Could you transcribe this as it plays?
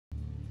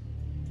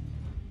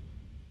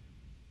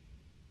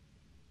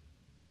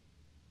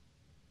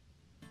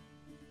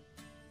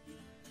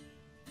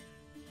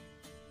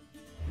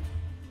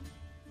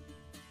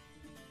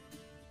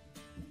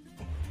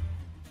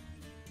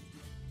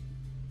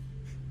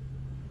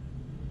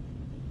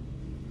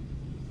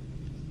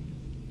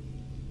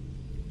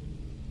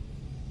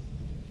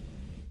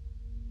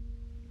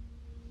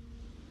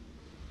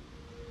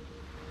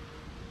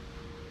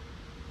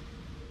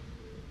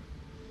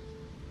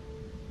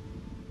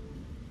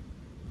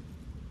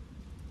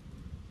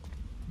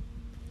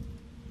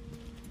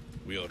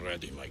We are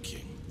ready, my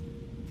king.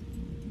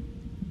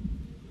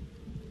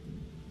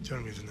 Tell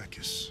me,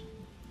 Vinicius,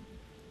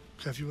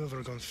 have you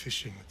ever gone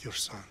fishing with your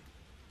son?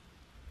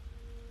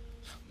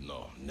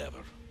 No, never.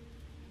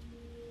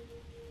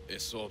 A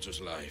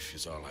soldier's life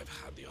is all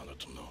I've had the honor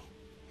to know.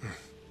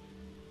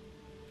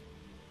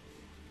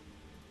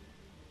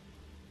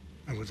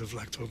 I would have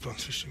liked to have gone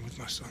fishing with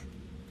my son.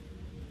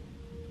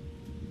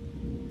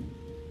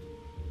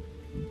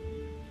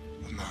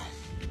 But now...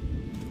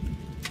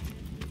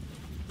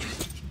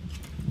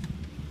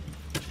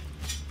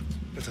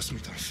 let us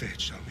meet our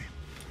fate, shall we?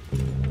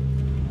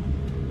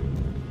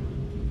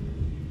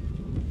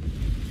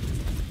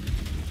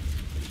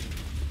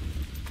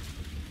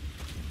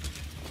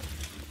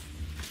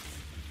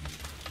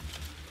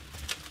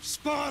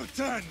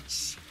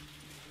 Spartans!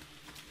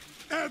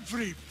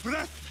 Every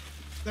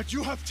breath that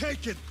you have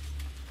taken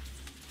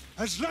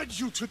has led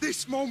you to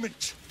this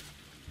moment.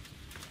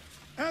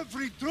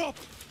 Every drop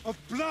of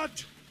blood,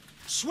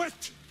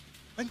 sweat,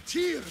 and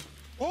tear,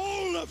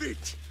 all of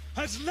it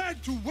has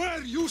led to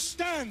where you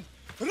stand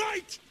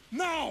right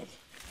now.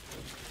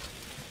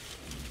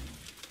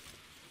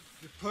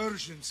 The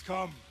Persians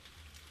come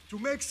to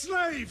make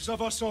slaves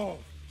of us all.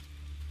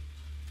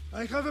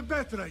 I have a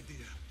better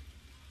idea.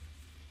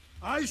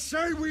 I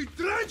say we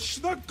drench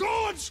the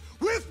gods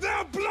with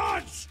their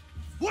bloods!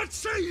 What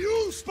say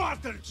you,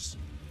 Spartans?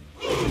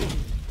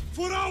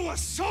 For our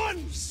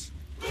sons!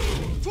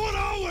 For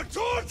our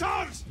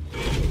daughters!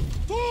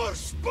 For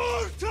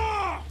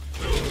Sparta!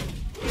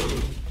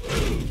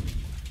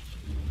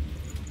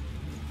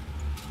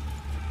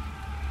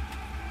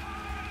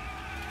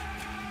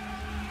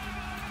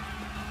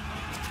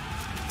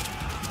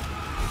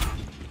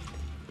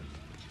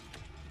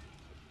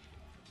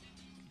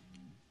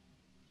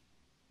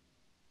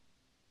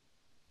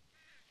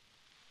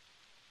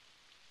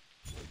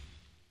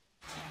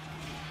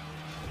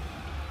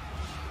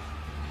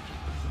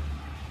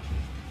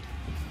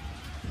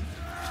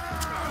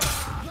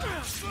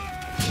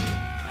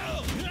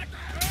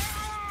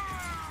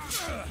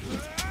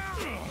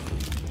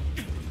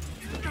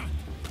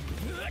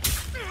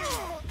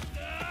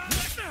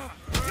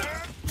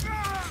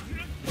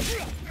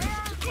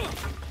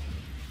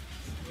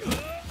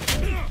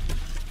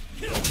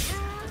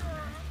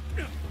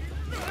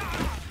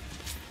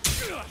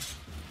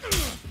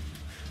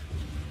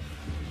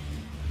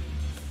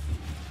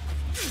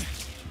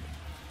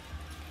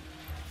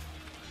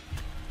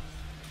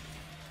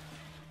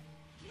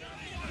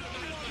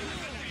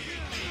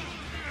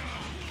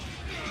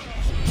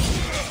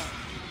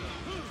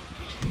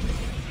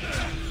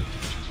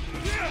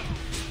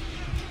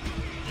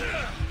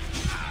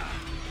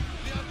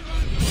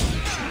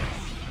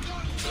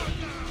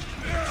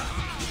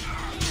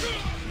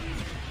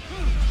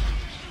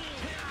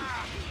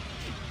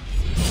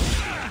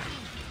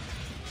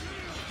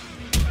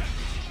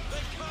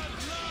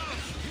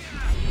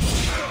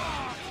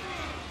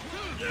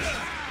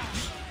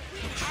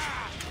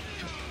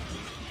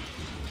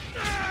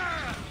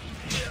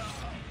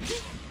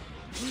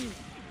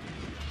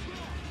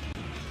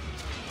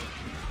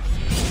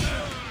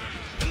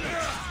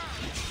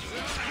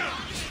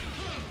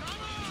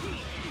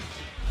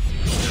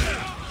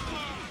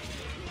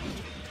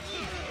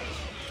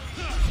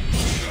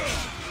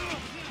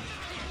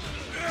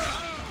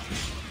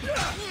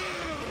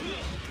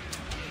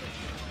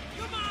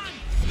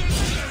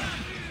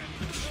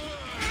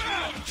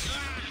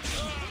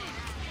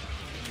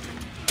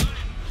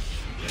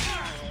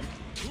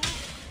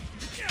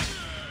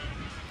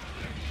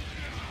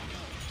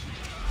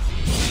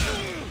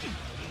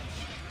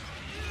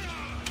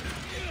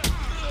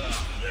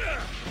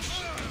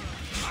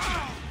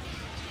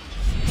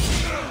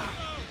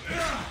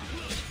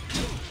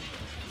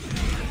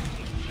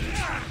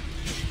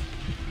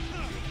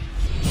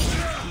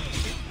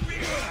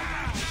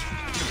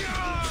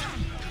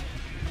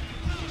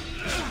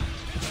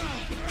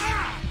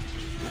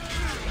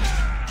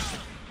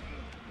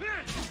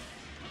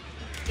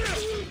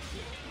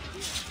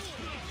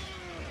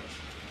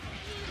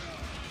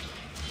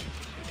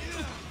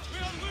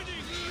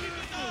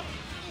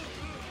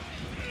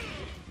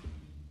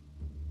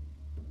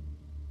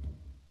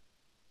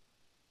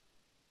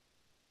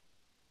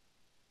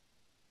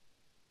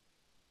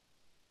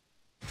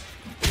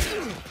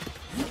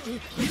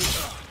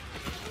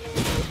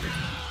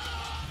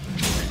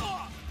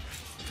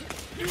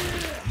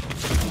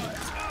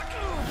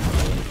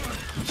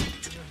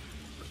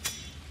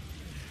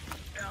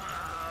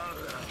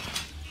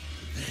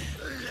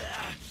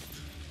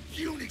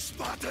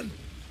 Spartan!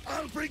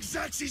 I'll bring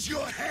Xerxes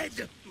your head!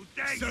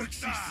 Today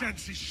Xerxes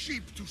sends his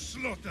sheep to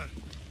slaughter.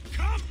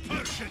 Come,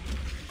 Persian!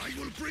 I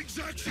will bring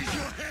Xerxes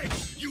your head,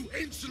 you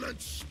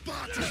insolent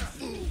Spartan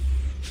fool!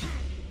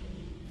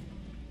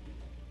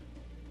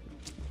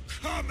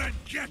 Come and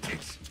get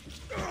it!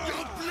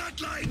 Your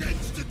bloodline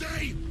ends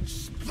today,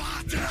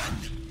 Spartan!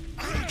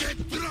 I'll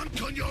get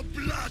drunk on your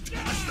blood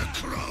as the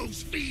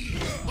crows feed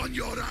on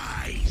your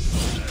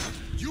eyes!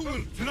 You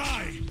will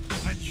die,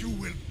 and you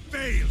will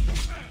fail!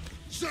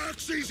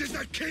 Xerxes is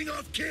the king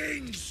of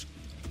kings!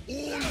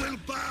 All will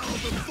bow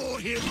before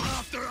him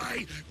after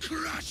I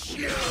crush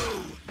you!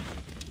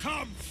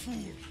 Come,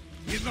 fool!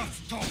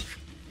 Enough talk!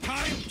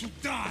 Time to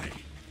die!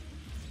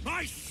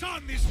 My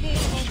son is more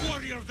of a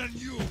warrior than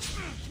you!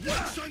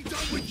 Once I'm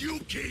done with you,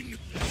 King,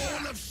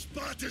 all of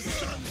Sparta's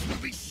sons will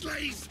be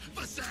slaves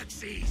for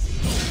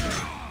Xerxes!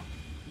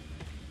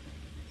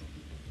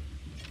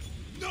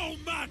 No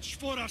match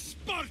for a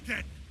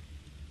Spartan!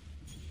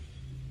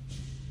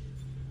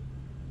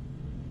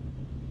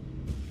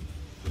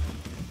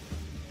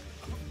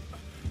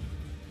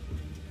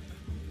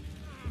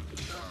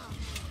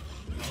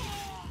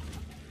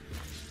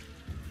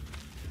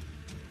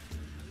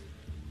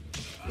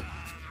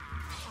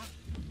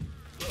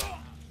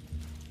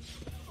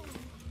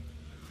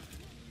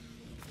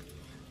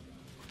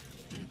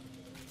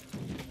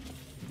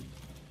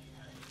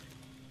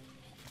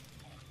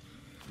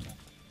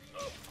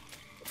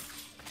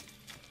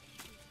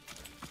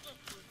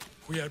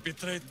 We are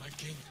betrayed, my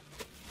king.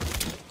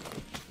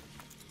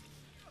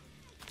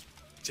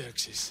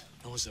 Xerxes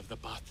knows of the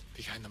path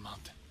behind the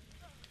mountain.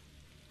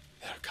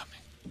 They are coming.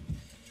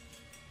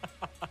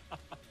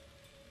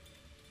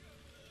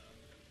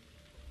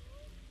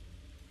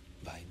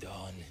 By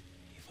dawn,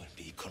 he will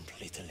be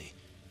completely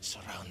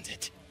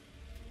surrounded.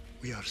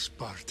 We are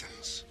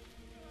Spartans.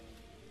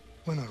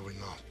 When are we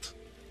not?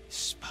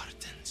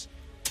 Spartans.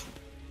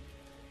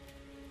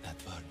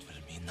 That word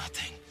will mean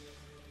nothing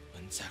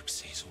when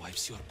Xerxes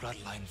wipes your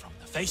bloodline from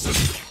the face of...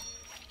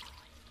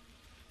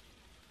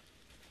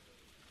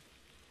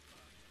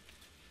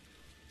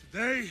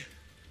 Today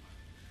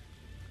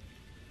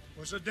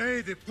was a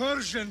day the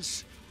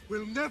Persians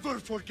will never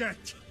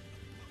forget.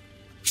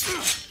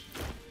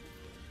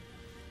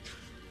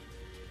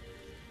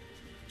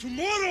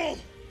 Tomorrow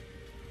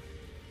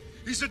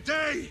is a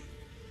day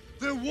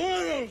the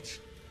world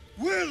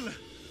will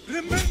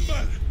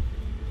remember.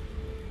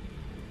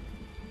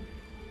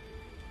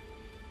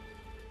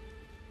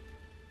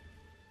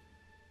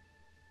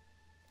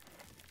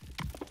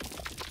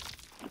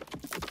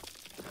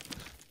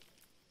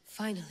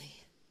 Finally.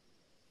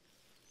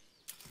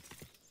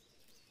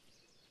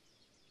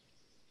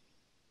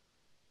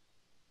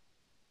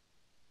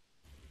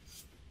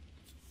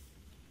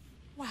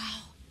 Wow,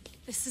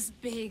 this is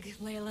big,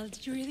 Layla.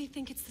 Did you really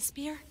think it's the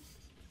spear?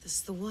 This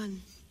is the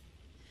one.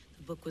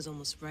 The book was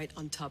almost right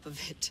on top of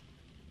it.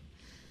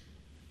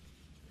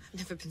 I've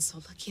never been so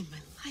lucky in my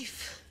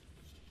life.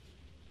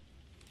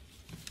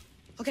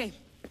 Okay,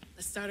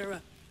 let's start her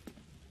up.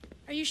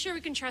 Are you sure we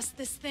can trust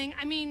this thing?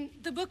 I mean,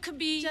 the book could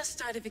be... Just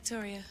started,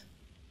 Victoria.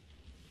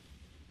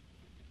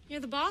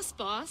 You're the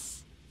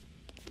boss.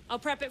 I'll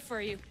prep it for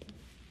you.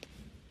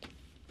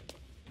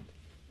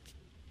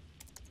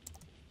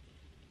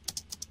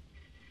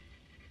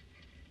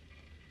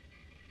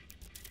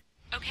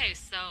 Okay,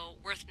 so,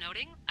 worth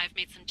noting, I've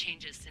made some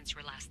changes since you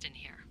were last in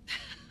here.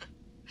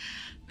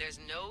 There's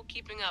no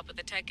keeping up with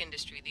the tech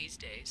industry these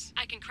days.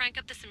 I can crank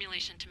up the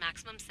simulation to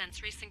maximum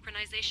sensory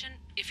synchronization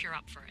if you're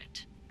up for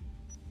it.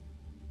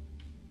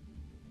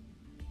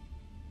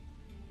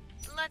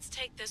 Let's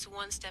take this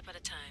one step at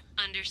a time.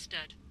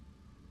 Understood.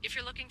 If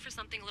you're looking for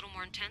something a little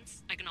more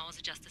intense, I can always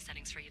adjust the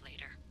settings for you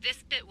later.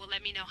 This bit will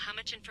let me know how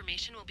much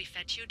information will be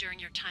fed to you during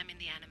your time in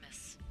the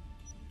Animus.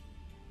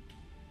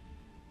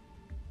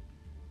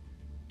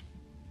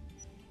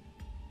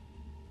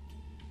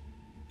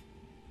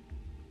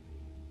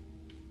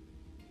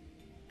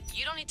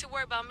 You don't need to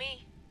worry about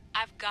me.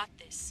 I've got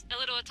this. A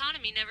little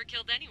autonomy never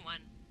killed anyone.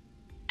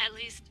 At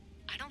least,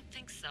 I don't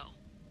think so.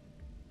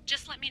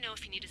 Just let me know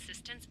if you need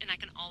assistance, and I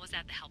can always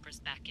add the helpers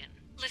back in.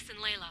 Listen,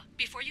 Layla,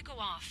 before you go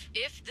off...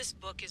 If this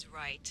book is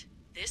right,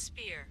 this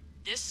spear,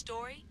 this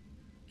story,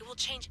 it will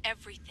change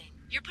everything.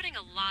 You're putting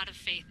a lot of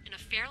faith in a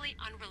fairly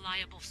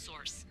unreliable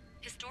source.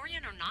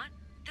 Historian or not,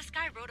 this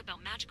guy wrote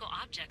about magical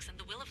objects and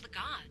the will of the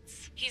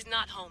gods. He's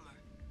not Homer.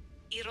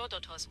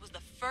 Herodotus was the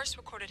first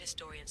recorded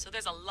historian, so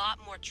there's a lot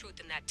more truth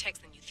in that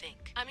text than you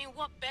think. I mean,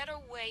 what better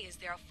way is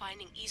there of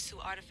finding Isu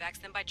artifacts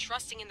than by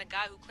trusting in the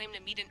guy who claimed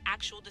to meet an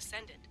actual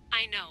descendant?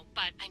 I know,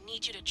 but... I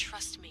need you to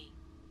trust me.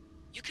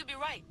 You could be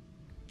right.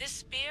 This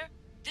spear,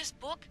 this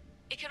book,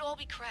 it could all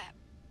be crap.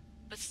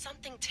 But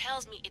something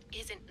tells me it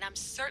isn't, and I'm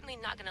certainly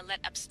not gonna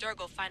let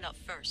Abstergo find out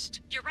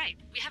first. You're right.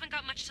 We haven't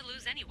got much to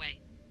lose anyway.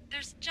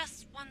 There's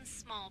just one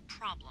small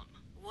problem.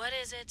 What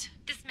is it?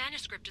 This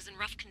manuscript is in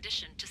rough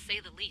condition, to say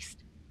the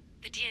least.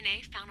 The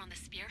DNA found on the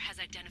spear has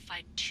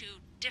identified 2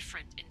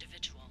 different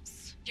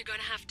individuals. You're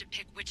gonna have to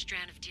pick which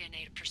strand of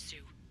DNA to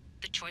pursue.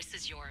 The choice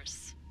is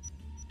yours.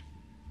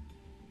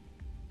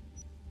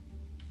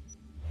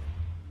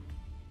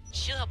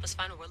 She'll help us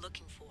find what we're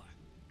looking for.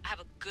 I have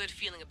a good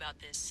feeling about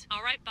this.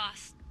 All right,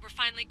 boss. We're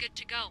finally good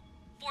to go.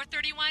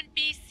 431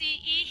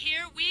 B.C.E.,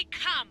 here we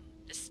come!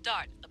 The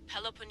start of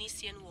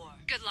Peloponnesian War.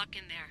 Good luck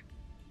in there.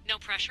 No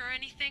pressure or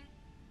anything,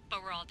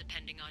 but we're all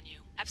depending on you.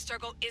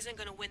 Abstergo isn't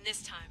gonna win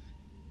this time.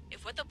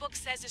 If what the book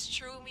says is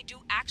true and we do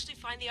actually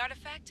find the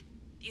artifact,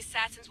 the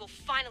assassins will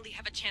finally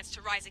have a chance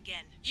to rise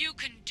again. You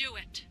can do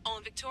it! Oh,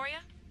 and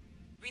Victoria?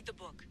 Read the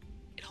book.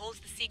 It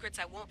holds the secrets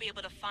I won't be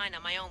able to find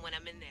on my own when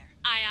I'm in there.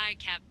 Aye, aye,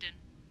 Captain.